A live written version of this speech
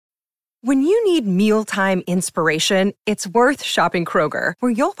When you need mealtime inspiration, it's worth shopping Kroger,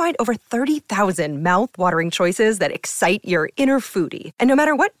 where you'll find over 30,000 mouth-watering choices that excite your inner foodie. And no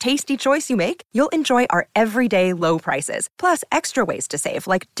matter what tasty choice you make, you'll enjoy our everyday low prices, plus extra ways to save,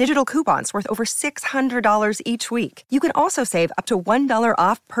 like digital coupons worth over $600 each week. You can also save up to $1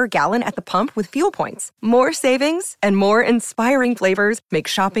 off per gallon at the pump with fuel points. More savings and more inspiring flavors make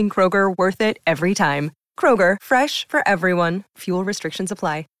shopping Kroger worth it every time. Kroger, fresh for everyone. Fuel restrictions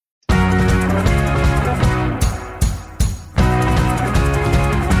apply.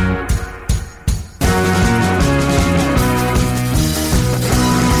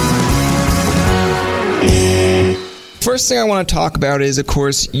 First thing I want to talk about is, of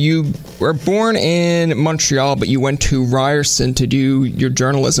course, you were born in Montreal, but you went to Ryerson to do your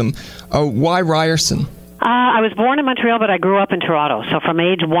journalism. Why Ryerson? I was born in Montreal, but I grew up in Toronto. So from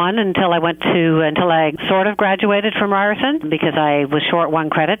age 1 until I sort of graduated from Ryerson, because I was short 1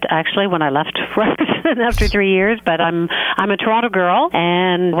 credit actually when I left Ryerson after 3 years. But I'm a Toronto girl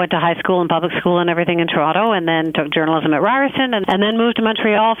and went to high school and public school and everything in Toronto, and then took journalism at Ryerson, and then moved to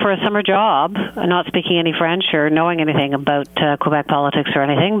Montreal for a summer job, not speaking any French or knowing anything about Quebec politics or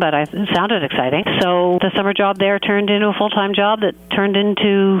anything, but it sounded exciting. So the summer job there turned into a full-time job that turned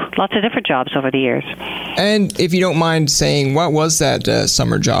into lots of different jobs over the years. And if you don't mind saying, what was that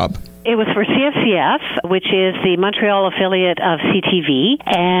summer job? It was for CFCF, which is the Montreal affiliate of CTV,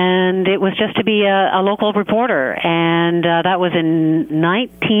 and it was just to be a local reporter. And that was in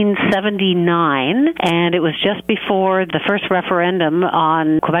 1979, and it was just before the first referendum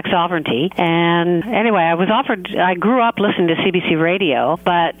on Quebec sovereignty. And anyway, I grew up listening to CBC Radio,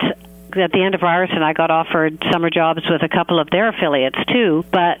 but at the end of Ryerson, I got offered summer jobs with a couple of their affiliates too.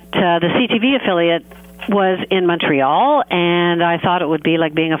 But the CTV affiliate was in Montreal, and I thought it would be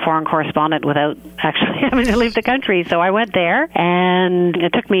like being a foreign correspondent without actually having to leave the country. So I went there, and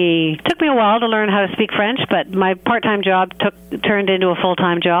it took me a while to learn how to speak French, but my part-time job turned into a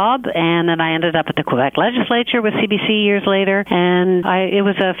full-time job, and then I ended up at the Quebec legislature with CBC years later, and it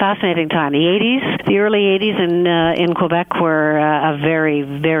was a fascinating time. The early 80s in Quebec were a very,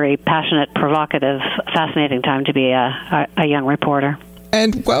 very passionate, provocative, fascinating time to be a young reporter.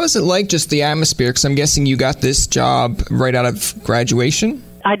 And what was it like, just the atmosphere? Because I'm guessing you got this job right out of graduation?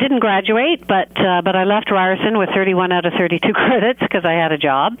 I didn't graduate, but I left Ryerson with 31 out of 32 credits because I had a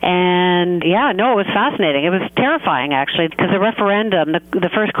job. And it was fascinating. It was terrifying, actually, because the referendum, the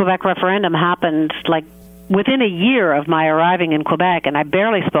first Quebec referendum happened like within a year of my arriving in Quebec, and I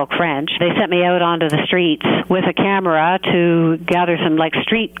barely spoke French. They sent me out onto the streets with a camera to gather some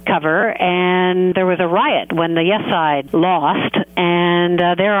street cover, and there was a riot when the yes side lost, and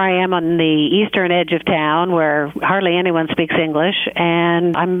there I am on the eastern edge of town where hardly anyone speaks English,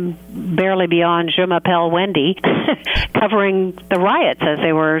 and I'm barely beyond Je m'appelle Wendy covering the riots as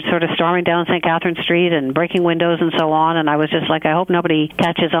they were sort of storming down St. Catherine Street and breaking windows and so on, and I was just like, I hope nobody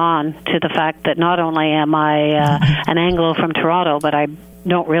catches on to the fact that not only am I an Anglo from Toronto, but I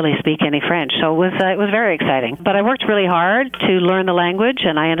don't really speak any French. So it was very exciting. But I worked really hard to learn the language,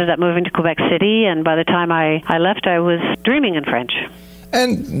 and I ended up moving to Quebec City, and by the time I left, I was dreaming in French.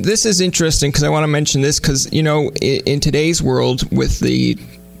 And this is interesting because I want to mention this because, in today's world with the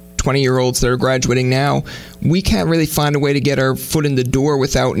 20-year-olds that are graduating now, we can't really find a way to get our foot in the door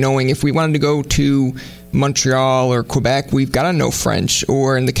without knowing. If we wanted to go to Montreal or Quebec, we've got to know French.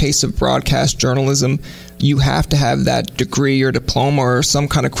 Or in the case of broadcast journalism, you have to have that degree or diploma or some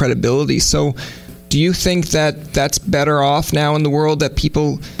kind of credibility. So do you think that that's better off now in the world that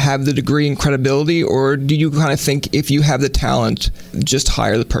people have the degree and credibility, or do you kind of think if you have the talent, just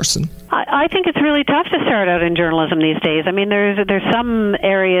hire the person? I think it's really tough to start out in journalism these days. I mean, there's some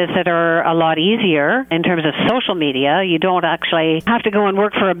areas that are a lot easier in terms of social media. You don't actually have to go and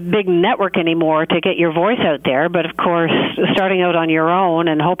work for a big network anymore to get your voice out there. But of course, starting out on your own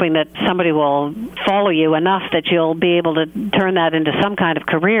and hoping that somebody will follow you enough that you'll be able to turn that into some kind of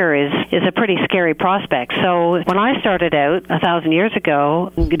career is a pretty scary prospect. So when I started out 1,000 years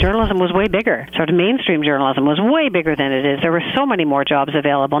ago, journalism was way bigger. Sort of mainstream journalism was way bigger than it is. There were so many more jobs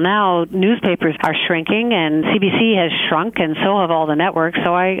available. Now newspapers are shrinking, and CBC has shrunk, and so have all the networks.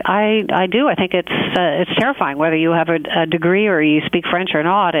 So I think it's terrifying whether you have a degree or you speak French or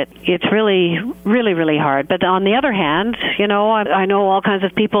not. It's really, really, really hard. But on the other hand, I know all kinds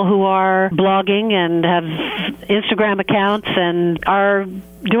of people who are blogging and have Instagram accounts and are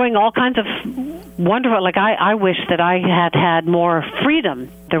doing all kinds of wonderful, like I wish that I had had more freedom.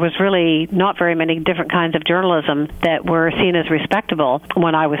 There was really not very many different kinds of journalism that were seen as respectable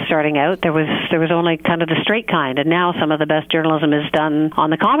when I was starting out. There was only kind of the straight kind, and now some of the best journalism is done on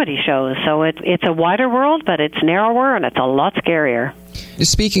the comedy shows. So it's a wider world, but it's narrower and it's a lot scarier.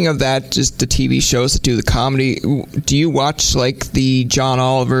 Speaking of that, just the TV shows that do the comedy, do you watch like the John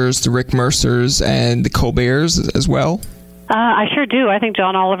Olivers, the Rick Mercers, and the Colberts as well? I sure do. I think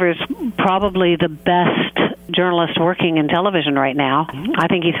John Oliver's probably the best journalist working in television right now. I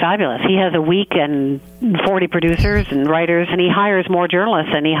think he's fabulous. He has a week and 40 producers and writers, and he hires more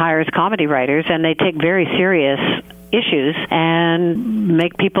journalists than he hires comedy writers, and they take very serious issues and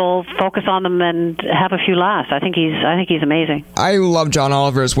make people focus on them and have a few laughs. I think he's amazing. I love John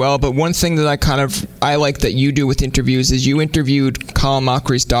Oliver as well, but one thing that I like that you do with interviews is you interviewed Colin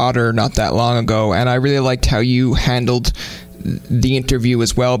Mochrie daughter not that long ago, and I really liked how you handled the interview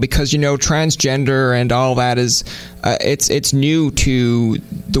as well, because transgender and all that is it's new to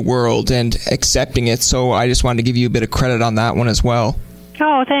the world and accepting it, so I just wanted to give you a bit of credit on that one as well.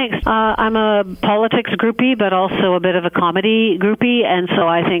 Oh, thanks. I'm a politics groupie, but also a bit of a comedy groupie, and so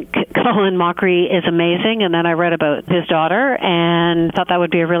I think Colin Mochrie is amazing. And then I read about his daughter and thought that would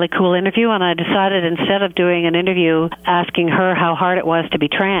be a really cool interview, and I decided instead of doing an interview asking her how hard it was to be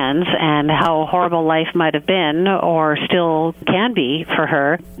trans and how horrible life might have been or still can be for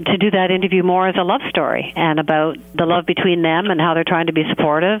her, to do that interview more as a love story and about the love between them and how they're trying to be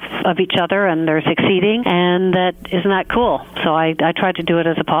supportive of each other and they're succeeding, and isn't that cool? So I tried to do it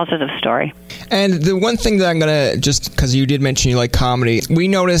as a positive story. And the one thing that I'm going to, just because you did mention you like comedy, we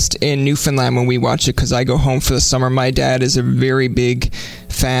noticed in Newfoundland when we watch it, because I go home for the summer, my dad is a very big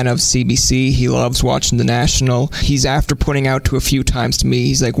fan of CBC. He loves watching The National. He's after putting out to a few times to me,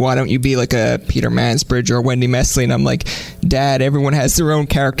 he's like, why don't you be like a Peter Mansbridge or Wendy Mesley? And I'm like, Dad, everyone has their own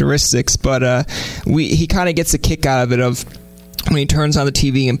characteristics, but he kind of gets a kick out of it of when he turns on the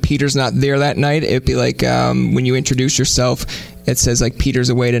TV and Peter's not there that night. It'd be like when you introduce yourself, it says like Peter's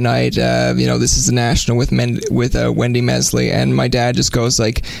away tonight. This is The National with Wendy Mesley, and my dad just goes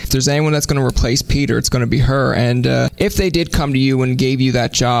like, if there's anyone that's going to replace Peter, it's going to be her. And if they did come to you and gave you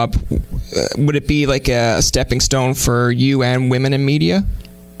that job, would it be like a stepping stone for you and women in media?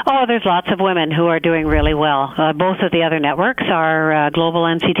 Oh, there's lots of women who are doing really well. Both of the other networks are Global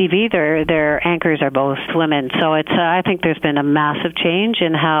and CTV. Their anchors are both women. So I think there's been a massive change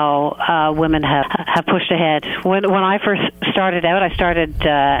in how women have pushed ahead. When I first started out, I started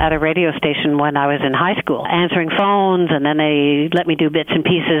at a radio station when I was in high school, answering phones, and then they let me do bits and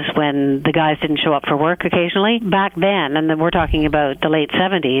pieces when the guys didn't show up for work occasionally. Back then, and we're talking about the late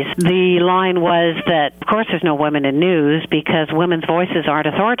 70s, the line was that, of course, there's no women in news because women's voices aren't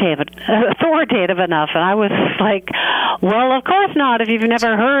authoritative enough. And I was like, well, of course not, if you've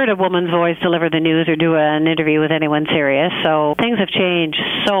never heard a woman's voice deliver the news or do an interview with anyone serious. So things have changed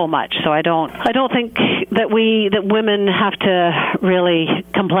so much. So I don't think that women have to really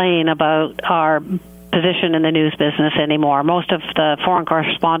complain about our position in the news business anymore. Most of the foreign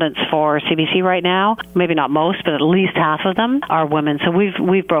correspondents for CBC right now, maybe not most, but at least half of them are women. So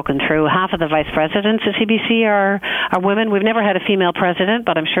we've broken through. Half of the vice presidents at CBC are women. We've never had a female president,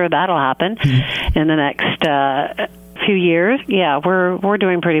 but I'm sure that'll happen in the next few years. Yeah, we're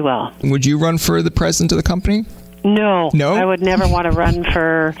doing pretty well. Would you run for the president of the company? No, I would never want to run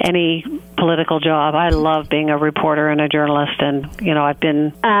for any political job. I love being a reporter and a journalist, and I've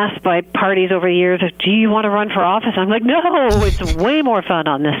been asked by parties over the years, do you want to run for office? I'm like, no, it's way more fun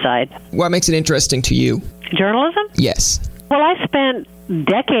on this side. What makes it interesting to you? Journalism? Yes. Well, I spent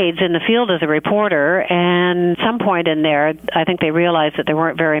decades in the field as a reporter, and at some point in there, I think they realized that there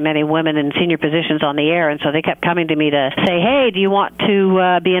weren't very many women in senior positions on the air, and so they kept coming to me to say, hey, do you want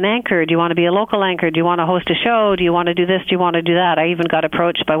to be an anchor? Do you want to be a local anchor? Do you want to host a show? Do you want to do this? Do you want to do that? I even got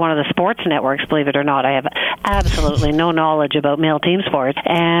approached by one of the sports networks, believe it or not. I have absolutely no knowledge about male team sports,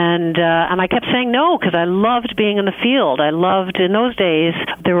 and I kept saying no because I loved being in the field. I loved, in those days,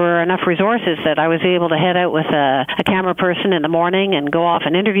 there were enough resources that I was able to head out with a camera person in the morning and go off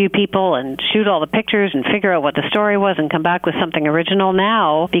and interview people and shoot all the pictures and figure out what the story was and come back with something original.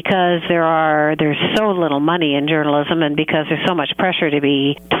 Now, because there's so little money in journalism and because there's so much pressure to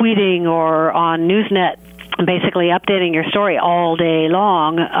be tweeting or on Newsnet basically updating your story all day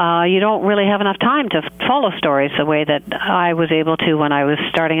long, you don't really have enough time to follow stories the way that I was able to when I was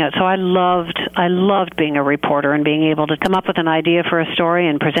starting out. So I loved being a reporter and being able to come up with an idea for a story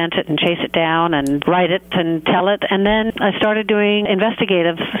and present it and chase it down and write it and tell it. And then I started doing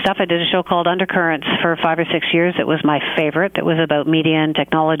investigative stuff. I did a show called Undercurrents for 5 or 6 years. It was my favorite. It was about media and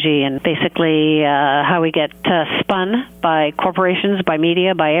technology and basically how we get spun by corporations, by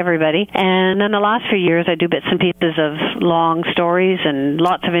media, by everybody. And then the last few years I do bits and pieces of long stories and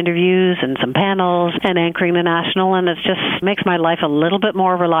lots of interviews and some panels and anchoring the National, and it just makes my life a little bit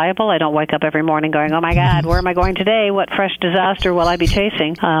more reliable. I don't wake up every morning going, oh my God, where am I going today? What fresh disaster will I be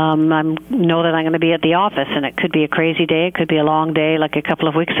chasing? I know that I'm going to be at the office, and it could be a crazy day. It could be a long day, like a couple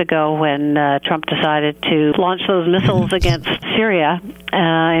of weeks ago when Trump decided to launch those missiles against Syria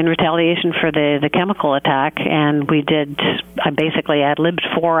in retaliation for the chemical attack, and I basically ad-libbed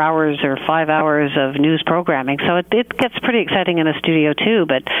 4 hours or 5 hours of news programming. So it gets pretty exciting in a studio too.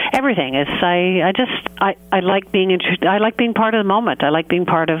 But everything is, I like being part of the moment. I like being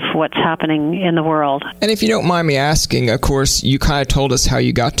part of what's happening in the world. And if you don't mind me asking, of course, you kind of told us how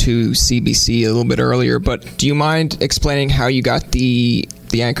you got to CBC a little bit earlier, but do you mind explaining how you got the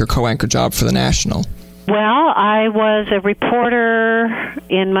co-anchor job for the National? Well, I was a reporter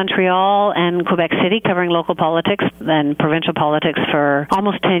in Montreal and Quebec City covering local politics and provincial politics for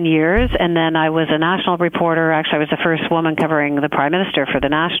almost 10 years. And then I was a national reporter. Actually, I was the first woman covering the Prime Minister for the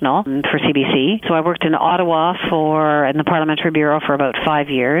National, for CBC. So I worked in Ottawa in the Parliamentary Bureau for about 5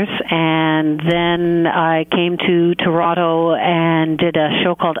 years. And then I came to Toronto and did a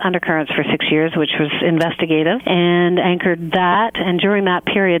show called Undercurrents for 6 years, which was investigative, and anchored that. And during that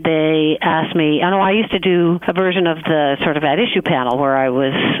period, they asked me, I used to do a version of the sort of at-issue panel where I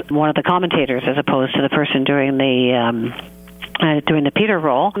was one of the commentators as opposed to the person doing the Peter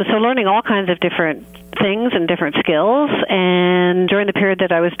role. So learning all kinds of different things and different skills. And during the period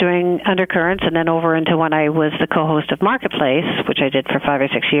that I was doing Undercurrents and then over into when I was the co-host of Marketplace, which I did for 5 or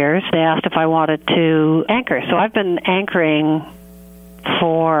 6 years, they asked if I wanted to anchor. So I've been anchoring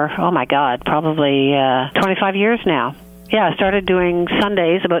for, probably 25 years now. Yeah, I started doing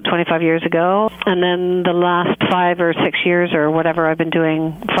Sundays about 25 years ago, and then the last 5 or 6 years or whatever, I've been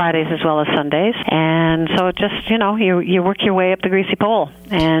doing Fridays as well as Sundays. And so it just, you work your way up the greasy pole,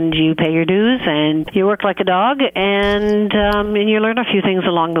 and you pay your dues, and you work like a dog, and you learn a few things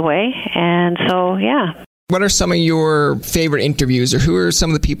along the way. And so, yeah. What are some of your favorite interviews, or who are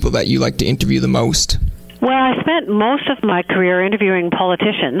some of the people that you like to interview the most? Well, I spent most of my career interviewing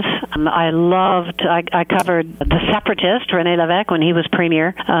politicians. I covered the separatist, René Lévesque, when he was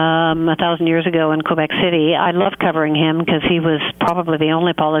premier 1,000 years ago in Quebec City. I loved covering him because he was probably the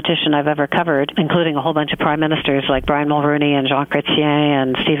only politician I've ever covered, including a whole bunch of prime ministers like Brian Mulroney and Jean Chrétien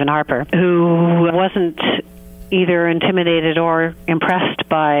and Stephen Harper, who wasn't either intimidated or impressed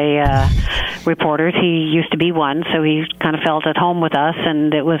by reporters. He used to be one, so he kind of felt at home with us,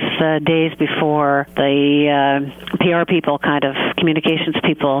 and it was days before the PR people, kind of communications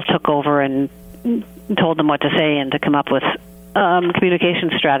people, took over and told them what to say and to come up with communication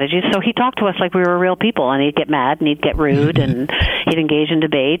strategies. So he talked to us like we were real people, and he'd get mad and he'd get rude and he'd engage in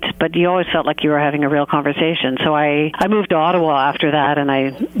debate, but you always felt like you were having a real conversation. So I moved to Ottawa after that, and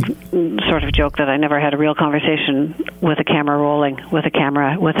I sort of joked that I never had a real conversation with a camera rolling, with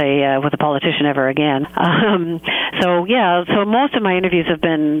a politician ever again. So most of my interviews have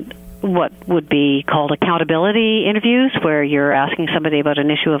been what would be called accountability interviews, where you're asking somebody about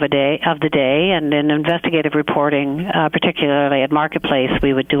an issue of the day. And in investigative reporting, particularly at Marketplace,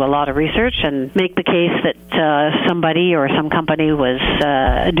 we would do a lot of research and make the case that somebody or some company was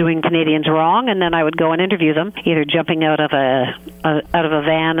doing Canadians wrong, and then I would go and interview them, either jumping out of a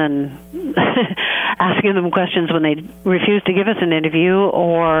van and asking them questions when they refused to give us an interview,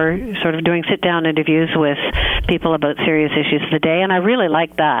 or sort of doing sit-down interviews with people about serious issues of the day. And I really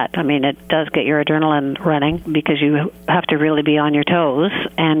like that. I mean, it does get your adrenaline running because you have to really be on your toes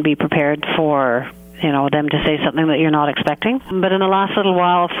and be prepared for them to say something that you're not expecting. But in the last little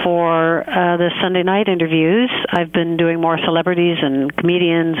while for the Sunday night interviews, I've been doing more celebrities and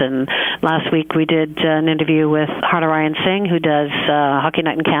comedians, and last week we did an interview with Harnarayan Singh, who does Hockey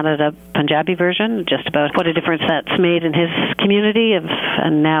Night in Canada Punjabi version, just about what a difference that's made in his community,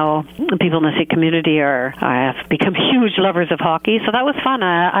 and now people in the Sikh community have become huge lovers of hockey. So that was fun.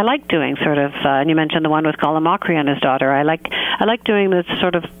 I like doing sort of, and you mentioned the one with Colin Mockery and his daughter. I like doing this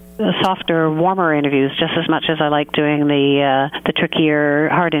sort of softer, warmer interviews just as much as I like doing the trickier,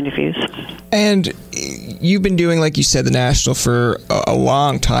 hard interviews. And you've been doing, like you said, the National for a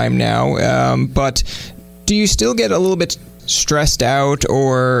long time now, but do you still get a little bit stressed out,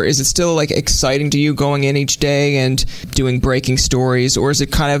 or is it still like exciting to you going in each day and doing breaking stories, or is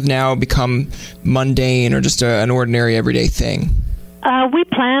it kind of now become mundane or just an ordinary everyday thing? We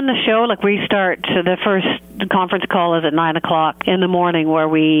plan the show, like we start, the first conference call is at 9 o'clock in the morning, where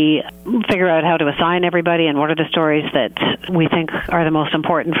we figure out how to assign everybody and what are the stories that we think are the most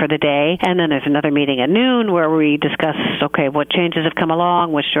important for the day. And then there's another meeting at noon where we discuss, okay, what changes have come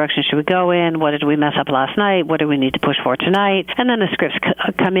along, which direction should we go in, what did we mess up last night, what do we need to push for tonight, and then the scripts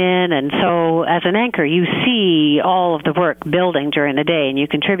come in. And so as an anchor, you see all of the work building during the day and you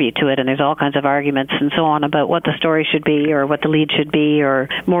contribute to it, and there's all kinds of arguments and so on about what the story should be or what the lead should be or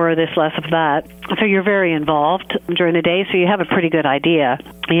more of this, less of that. So you're very involved during the day, so you have a pretty good idea.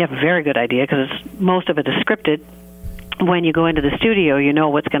 You have a very good idea because most of it is scripted. When you go into the studio, you know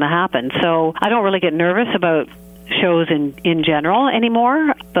what's going to happen. So I don't really get nervous about shows in general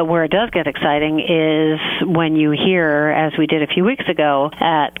anymore, but where it does get exciting is when you hear, as we did a few weeks ago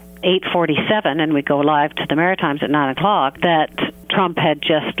at 8:47, and we go live to the Maritimes at 9 o'clock, that Trump had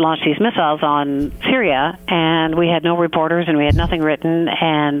just launched these missiles on Syria, and we had no reporters and we had nothing written,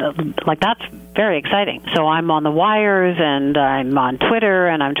 and like that's very exciting. So I'm on the wires and I'm on Twitter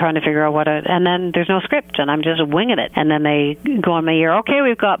and I'm trying to figure out and then there's no script and I'm just winging it. And then they go on my ear, okay,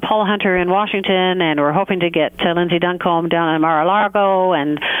 we've got Paul Hunter in Washington and we're hoping to get Lindsay Duncombe down in Mar-a-Lago,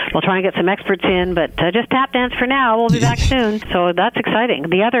 and we'll try and get some experts in, but just tap dance for now. We'll be back soon. So that's exciting.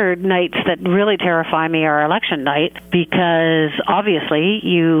 The other nights that really terrify me are election night, because obviously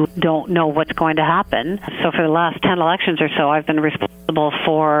you don't know what's going to happen. So for the last 10 elections or so, I've been responsible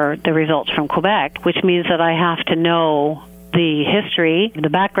for the results from Quebec, which means that I have to know the history, the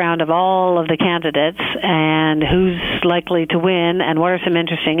background of all of the candidates, and who's likely to win, and what are some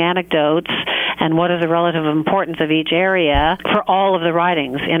interesting anecdotes, and what is the relative importance of each area for all of the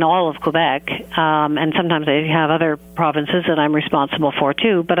ridings in all of Quebec. And sometimes I have other provinces that I'm responsible for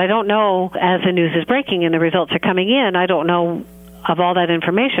too. But I don't know, as the news is breaking and the results are coming in, I don't know of all that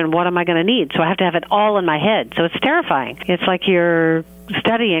information, what am I going to need? So I have to have it all in my head. So it's terrifying. It's like you're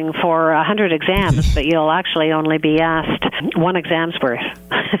studying for 100 exams, but you'll actually only be asked one exam's worth.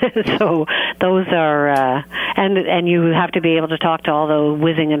 So those are, and you have to be able to talk to all the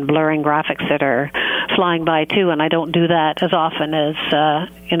whizzing and blurring graphics that are flying by too, and I don't do that as often as,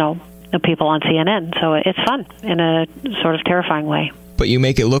 the people on CNN. So it's fun in a sort of terrifying way. But you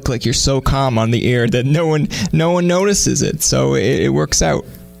make it look like you're so calm on the air that no one notices it, so it works out.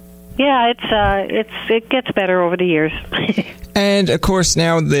 Yeah, it gets better over the years. And of course,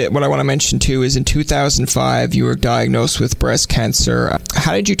 now what I want to mention too is in 2005 you were diagnosed with breast cancer.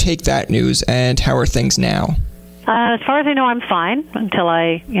 How did you take that news, and how are things now? As far as I know, I'm fine until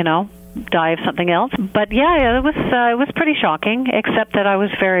I, die of something else. But yeah, it was pretty shocking, except that I was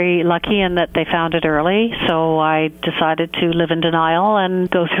very lucky in that they found it early. So I decided to live in denial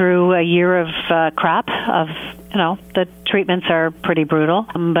and go through a year of crap. The treatments are pretty brutal,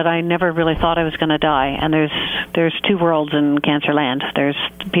 but I never really thought I was going to die. And there's two worlds in cancer land. There's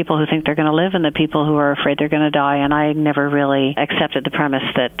people who think they're going to live and the people who are afraid they're going to die. And I never really accepted the premise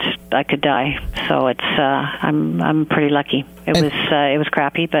that I could die. So it's I'm pretty lucky. It was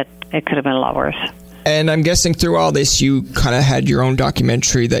crappy, but it could have been a lot worse. And I'm guessing through all this, you kind of had your own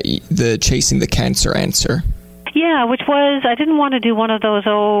documentary, the Chasing the Cancer Answer. Yeah, which was, I didn't want to do one of those,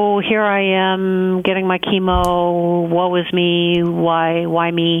 here I am getting my chemo, woe is me,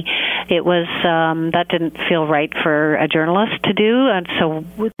 why me? It was, that didn't feel right for a journalist to do, and so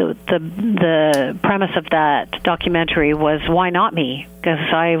the premise of that documentary was, why not me?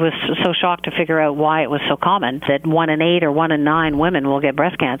 Because I was so shocked to figure out why it was so common that 1 in 8 or 1 in 9 women will get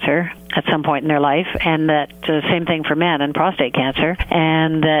breast cancer at some point in their life, and that same thing for men and prostate cancer,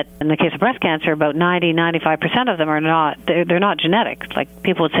 and that in the case of breast cancer, about 90-95% of them are they're not genetic. Like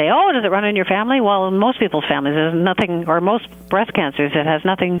people would say, does it run in your family? Well, in most people's families, there's nothing, or most breast cancers, it has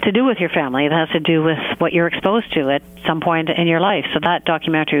nothing to do with your family. It has to do with what you're exposed to at some point in your life. So that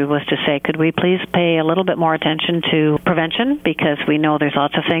documentary was to say, could we please pay a little bit more attention to prevention, because we know there's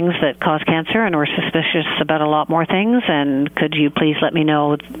lots of things that cause cancer and we're suspicious about a lot more things, and could you please let me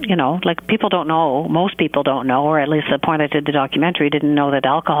know, like people don't know, most people don't know, or at least the point I did the documentary didn't know that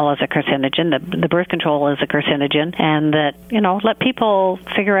alcohol is a carcinogen, the birth control is a carcinogen, and that, let people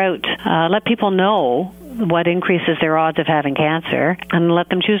figure out, let people know what increases their odds of having cancer, and let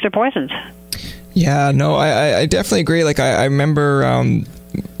them choose their poisons. Yeah, no, I definitely agree. Like I remember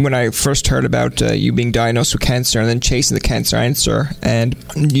when I first heard about you being diagnosed with cancer and then Chasing the Cancer Answer, and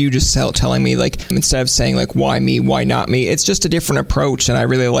you just telling me, like, instead of saying, like, why me, why not me, it's just a different approach. And I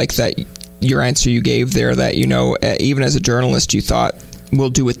really like that your answer you gave there, that, even as a journalist, you thought, we'll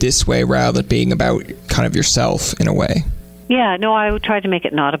do it this way rather than being about kind of yourself in a way. Yeah, no, I tried to make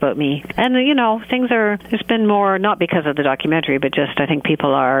it not about me. And, there's been more, not because of the documentary, but just I think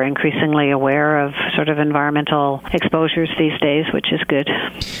people are increasingly aware of sort of environmental exposures these days, which is good.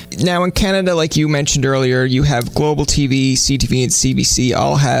 Now, in Canada, like you mentioned earlier, you have Global TV, CTV, and CBC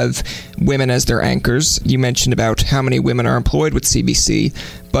all have women as their anchors. You mentioned about how many women are employed with CBC,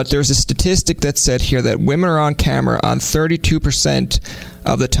 but there's a statistic that said here that women are on camera on 32%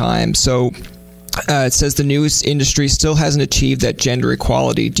 of the time. So it says the news industry still hasn't achieved that gender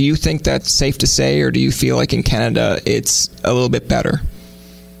equality. Do you think that's safe to say, or do you feel like in Canada it's a little bit better?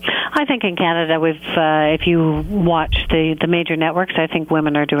 I think in Canada, if you watch the major networks, I think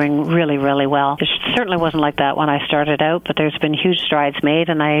women are doing really, really well. It certainly wasn't like that when I started out, but there's been huge strides made,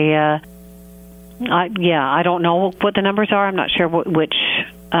 and I don't know what the numbers are. I'm not sure which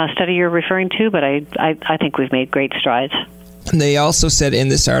study you're referring to, but I think we've made great strides. They also said in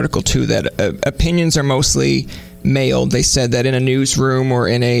this article, too, that opinions are mostly male. They said that in a newsroom or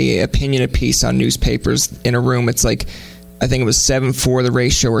in a opinion piece on newspapers in a room, it's like, I think it was 7-4 the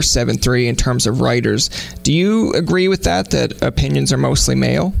ratio or 7-3 in terms of writers. Do you agree with that opinions are mostly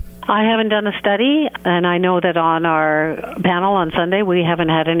male? I haven't done a study, and I know that on our panel on Sunday, we haven't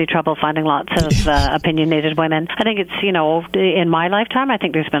had any trouble finding lots of opinionated women. I think it's, in my lifetime, I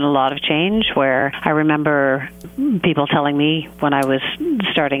think there's been a lot of change where I remember people telling me when I was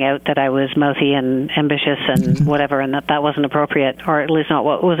starting out that I was mouthy and ambitious and whatever, and that wasn't appropriate, or at least not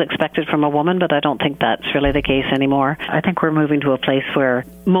what was expected from a woman, but I don't think that's really the case anymore. I think we're moving to a place where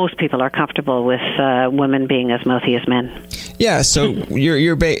most people are comfortable with women being as mouthy as men. Yeah, so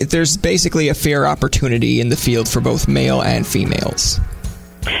there's basically a fair opportunity in the field for both male and females.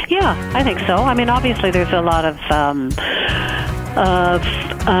 Yeah, I think so. I mean, obviously there's a lot of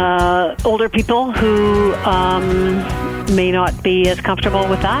older people who may not be as comfortable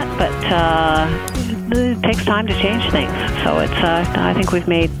with that, but it takes time to change things. So I think we've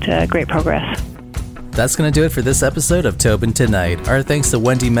made great progress. That's going to do it for this episode of Tobin Tonight. Our thanks to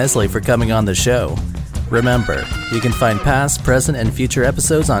Wendy Mesley for coming on the show. Remember, you can find past, present, and future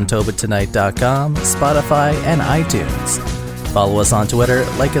episodes on TobinTonight.com, Spotify, and iTunes. Follow us on Twitter,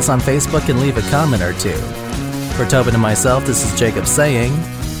 like us on Facebook, and leave a comment or two. For Tobin and myself, this is Jacob saying,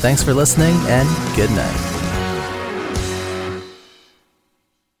 thanks for listening, and good night.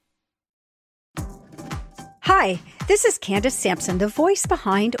 Hi, this is Candace Sampson, the voice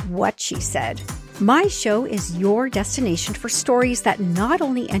behind What She Said. My show is your destination for stories that not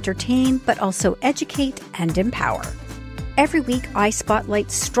only entertain, but also educate and empower. Every week, I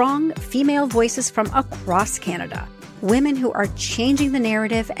spotlight strong female voices from across Canada, women who are changing the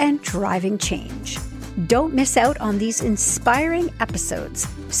narrative and driving change. Don't miss out on these inspiring episodes.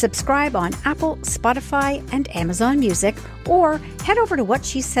 Subscribe on Apple, Spotify, and Amazon Music, or head over to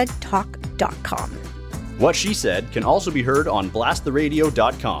whatshesaidtalk.com. What She Said can also be heard on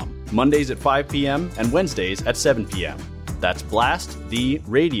blasttheradio.com. Mondays at 5 p.m. and Wednesdays at 7 p.m. That's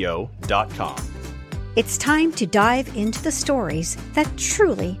blasttheradio.com. It's time to dive into the stories that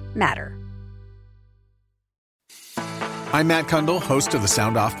truly matter. I'm Matt Kundle, host of the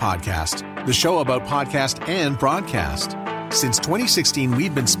Sound Off Podcast, the show about podcast and broadcast. Since 2016,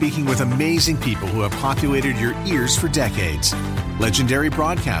 we've been speaking with amazing people who have populated your ears for decades. Legendary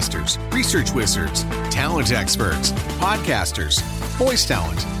broadcasters, research wizards, talent experts, podcasters, voice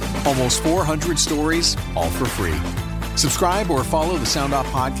talent. Almost 400 stories, all for free. Subscribe or follow the Sound Off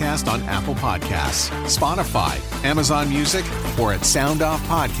Podcast on Apple Podcasts, Spotify, Amazon Music, or at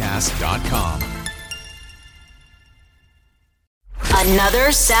soundoffpodcast.com.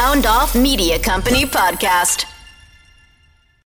 Another Sound Off Media Company podcast.